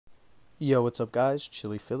Yo, what's up guys?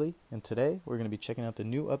 Chilly Philly, and today we're going to be checking out the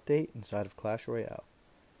new update inside of Clash Royale.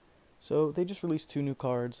 So they just released two new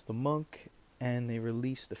cards, the Monk, and they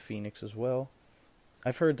released the Phoenix as well.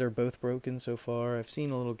 I've heard they're both broken so far. I've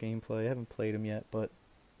seen a little gameplay. I haven't played them yet, but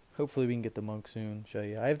hopefully we can get the Monk soon. Show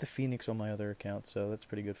you. I have the Phoenix on my other account, so that's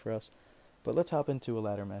pretty good for us. But let's hop into a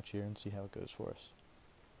ladder match here and see how it goes for us.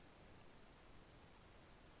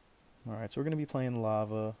 Alright, so we're going to be playing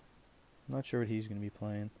Lava. I'm not sure what he's going to be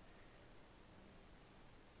playing.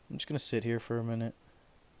 I'm just going to sit here for a minute.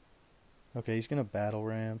 Okay, he's going to battle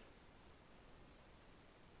ram.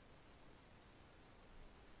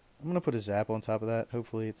 I'm going to put a zap on top of that.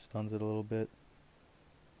 Hopefully it stuns it a little bit.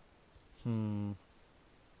 So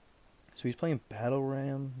he's playing battle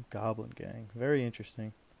ram, goblin gang. Very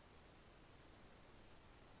interesting.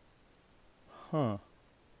 I'm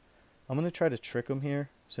going to try to trick him here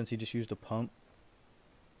since he just used a pump.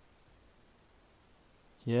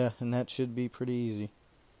 Yeah, and that should be pretty easy.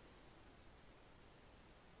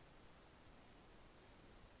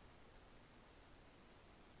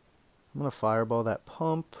 I'm going to fireball that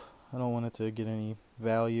pump. I don't want it to get any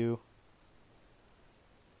value.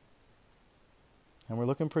 And we're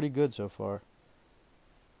looking pretty good so far.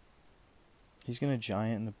 He's going to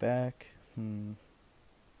giant in the back. I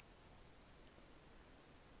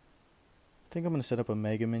think I'm going to set up a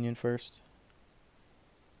Mega Minion first.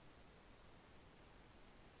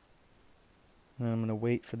 And then I'm going to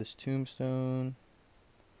wait for this tombstone.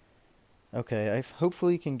 Okay, I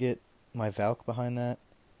hopefully can get my Valk behind that.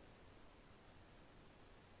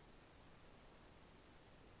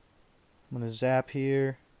 I'm going to zap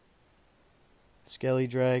here. Skelly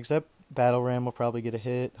drags. That battle ram will probably get a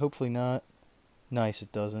hit. Hopefully not. Nice,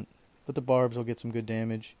 it doesn't. But the barbs will get some good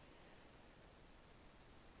damage.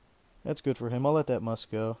 That's good for him. I'll let that Musk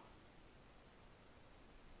go.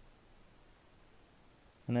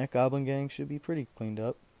 And that goblin gang should be pretty cleaned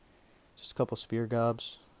up. Just a couple spear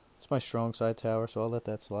gobs. It's my strong side tower, so I'll let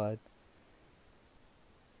that slide.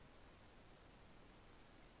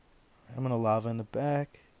 I'm going to lava in the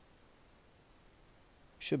back.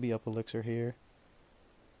 Should be up elixir here.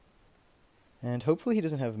 And hopefully he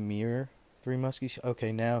doesn't have mirror. 3 muskies.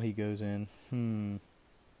 Okay, now he goes in.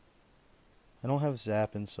 I don't have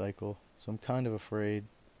zap in cycle, so I'm kind of afraid.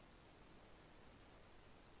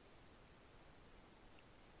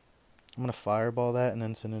 I'm going to fireball that and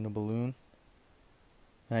then send in a balloon.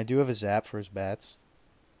 And I do have a zap for his bats.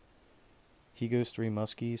 He goes 3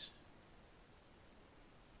 muskies.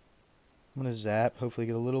 I'm going to zap, hopefully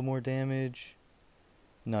get a little more damage.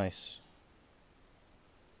 Nice.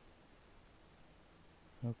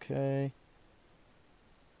 Okay.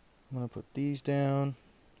 I'm going to put these down.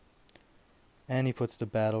 And he puts the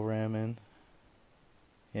battle ram in.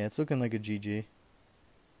 Yeah, it's looking like a GG.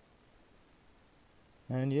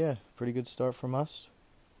 And yeah, pretty good start from us.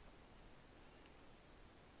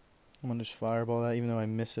 I'm going to just fireball that even though I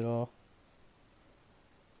miss it all.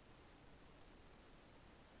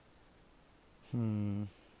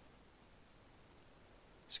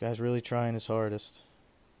 This guy's really trying his hardest.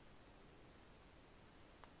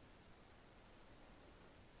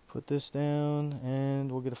 Put this down, and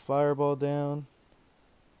we'll get a fireball down.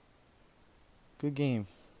 Good game.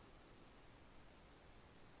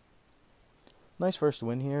 Nice first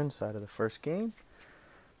win here inside of the first game.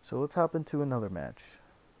 So let's hop into another match.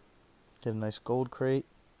 Get a nice gold crate.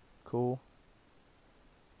 Cool.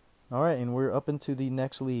 Alright, and we're up into the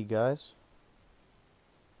next league, guys.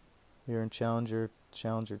 We're in Challenger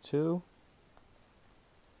 2.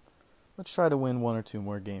 Let's try to win 1 or 2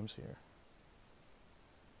 more games here.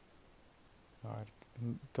 Alright,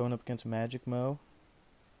 going up against Magic Mo.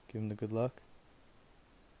 Give him the good luck.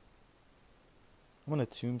 I'm going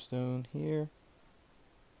to tombstone here.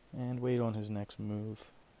 And wait on his next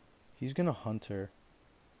move. He's going to Hunter.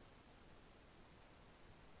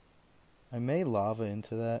 I may lava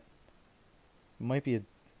into that. It might be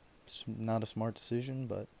not a smart decision,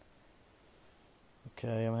 but... Okay,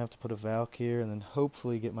 I'm going to have to put a Valk here and then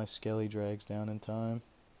hopefully get my Skelly drags down in time.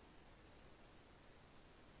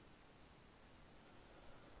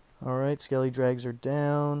 Alright, Skelly drags are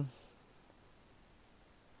down.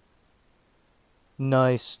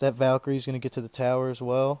 Nice. That Valkyrie's going to get to the tower as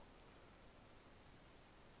well.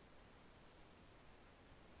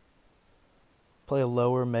 Play a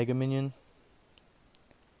lower Mega Minion.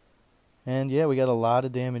 And yeah, we got a lot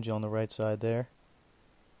of damage on the right side there.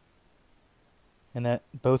 And that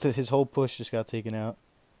both of his whole push just got taken out.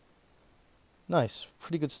 Nice.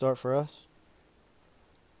 Pretty good start for us.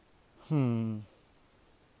 I'm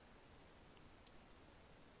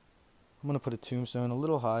going to put a tombstone a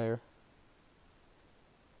little higher.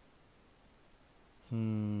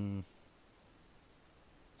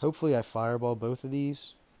 Hopefully I fireball both of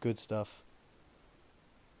these. Good stuff.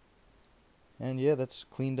 And yeah, that's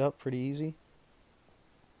cleaned up pretty easy.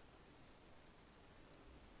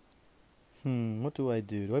 What do I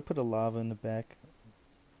do? Do I put a lava in the back?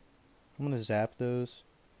 I'm going to zap those.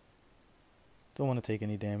 Don't want to take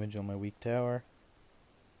any damage on my weak tower.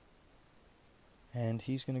 And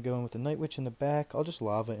he's going to go in with the Night Witch in the back. I'll just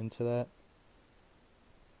lava into that.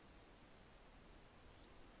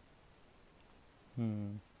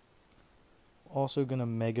 Also going to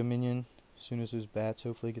Mega Minion as soon as those bats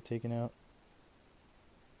hopefully get taken out.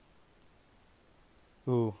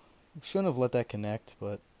 Ooh, shouldn't have let that connect,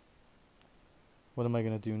 but what am I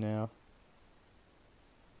going to do now?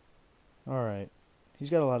 Alright, he's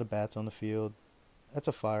got a lot of bats on the field. That's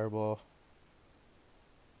a fireball.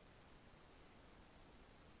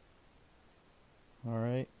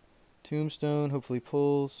 Alright, Tombstone hopefully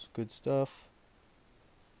pulls. Good stuff.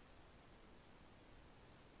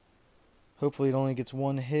 Hopefully it only gets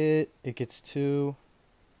one hit. It gets two.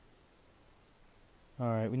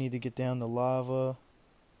 Alright, we need to get down the lava.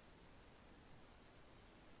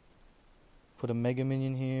 Put a Mega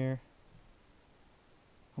Minion here.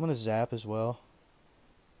 I'm going to zap as well.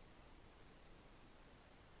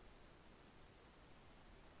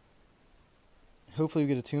 Hopefully we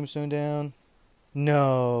get a Tombstone down.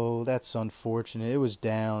 No, that's unfortunate. It was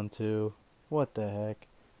down too. What the heck?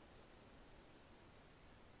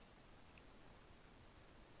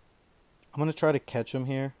 I'm going to try to catch him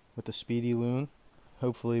here with the Speedy Loon.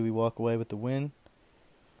 Hopefully we walk away with the win.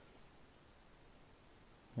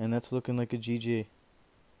 And that's looking like a GG.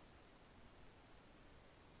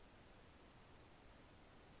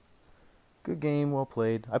 Good game, well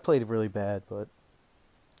played. I played really bad, but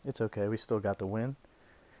it's okay. We still got the win.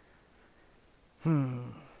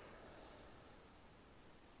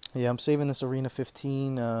 Yeah, I'm saving this Arena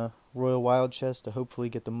 15 Royal Wild chest to hopefully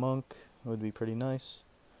get the Monk. It would be pretty nice.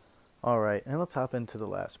 Alright, and let's hop into the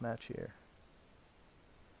last match here.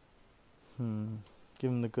 Give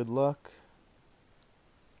him the good luck.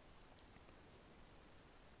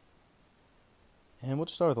 And we'll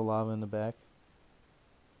just start with the lava in the back.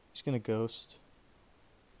 He's going to ghost.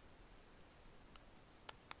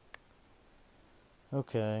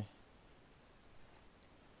 Okay.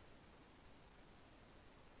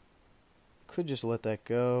 Could just let that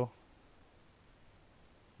go.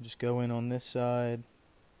 Just go in on this side.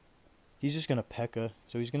 He's just going to P.E.K.K.A.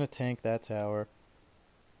 So he's going to tank that tower.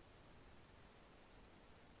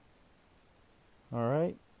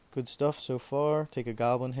 Alright. Good stuff so far. Take a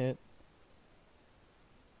goblin hit.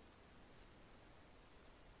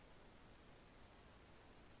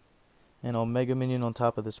 And I'll Mega Minion on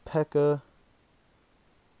top of this P.E.K.K.A.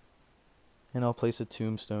 And I'll place a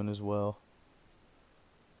Tombstone as well.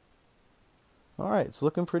 Alright, it's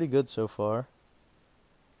looking pretty good so far.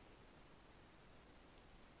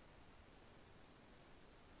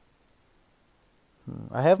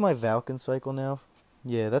 I have my Valken cycle now.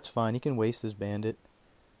 Yeah, that's fine. He can waste his bandit.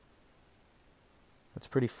 That's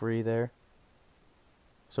pretty free there.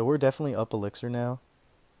 So we're definitely up elixir now.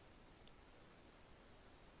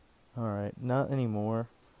 Alright, not anymore.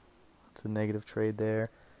 It's a negative trade there.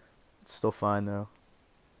 It's still fine though.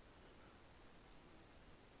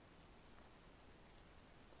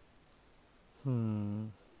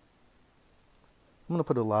 I'm gonna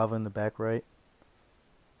put a lava in the back right.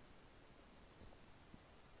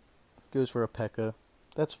 Goes for a P.E.K.K.A.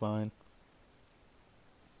 That's fine.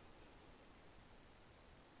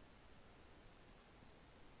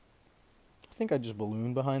 I think I just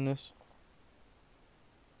balloon behind this.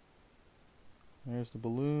 There's the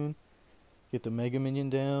balloon. Get the Mega Minion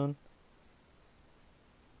down.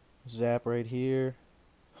 Zap right here.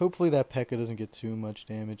 Hopefully that P.E.K.K.A. doesn't get too much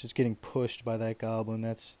damage. It's getting pushed by that goblin.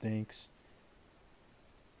 That stinks.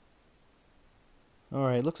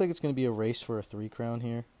 Alright, looks like it's going to be a race for a 3 crown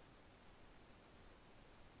here.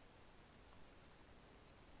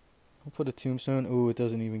 I'll put a Tombstone. Ooh, it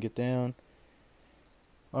doesn't even get down.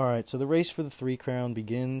 Alright, so the race for the 3 crown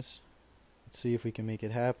begins. Let's see if we can make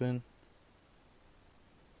it happen.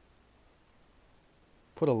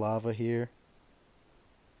 Put a lava here.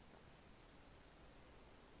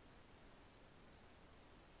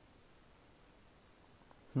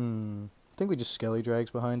 I think we just Skelly Drags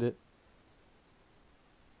behind it.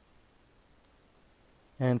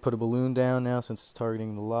 And put a balloon down now since it's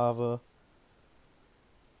targeting the lava.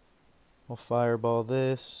 We'll fireball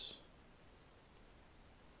this.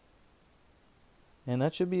 And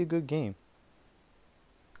that should be a good game.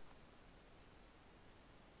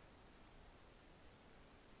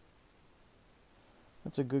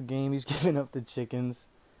 That's a good game. He's giving up the chickens.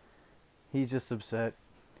 He's just upset.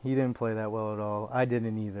 He didn't play that well at all. I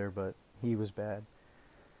didn't either, but he was bad.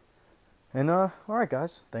 And alright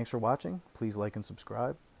guys, thanks for watching. Please like and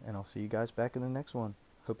subscribe, and I'll see you guys back in the next one.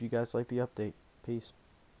 Hope you guys like the update. Peace.